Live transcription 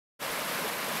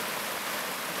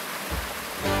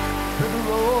River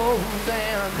rolls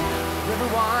and river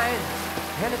winds,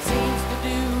 and it seems to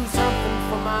do something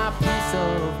for my peace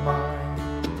of mind.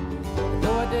 And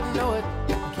though I didn't know it,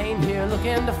 I came here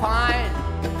looking to find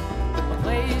a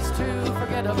place to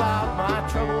forget about my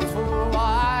troubles for a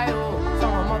while.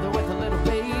 Saw a mother with a little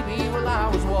baby while I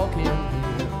was walking here.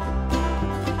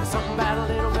 Something about a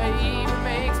little baby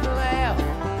makes me laugh.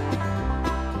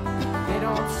 They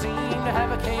don't seem to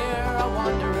have a care. I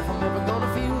wonder if I'm ever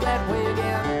gonna feel that way again.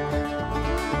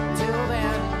 Till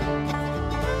then,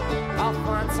 I'll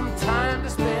find some time to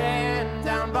spend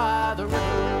down by the river.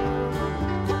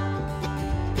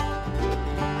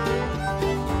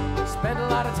 Spend a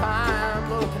lot of time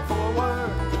looking forward,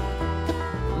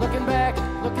 looking back,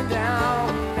 looking down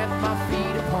at my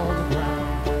feet upon the ground.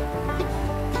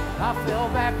 I fell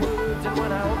backwards, and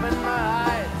when I opened my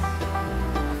eyes,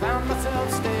 I found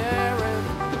myself staring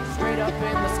straight up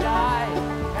in the sky,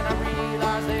 and I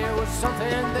realized there was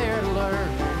something there to learn.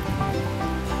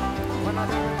 When I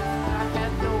learned I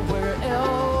had nowhere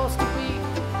else to be,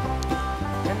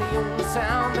 and the only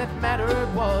sound that mattered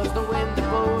was the wind that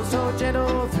blows so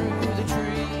gentle through the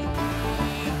tree.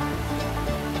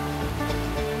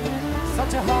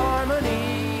 Such a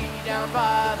harmony down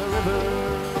by the river.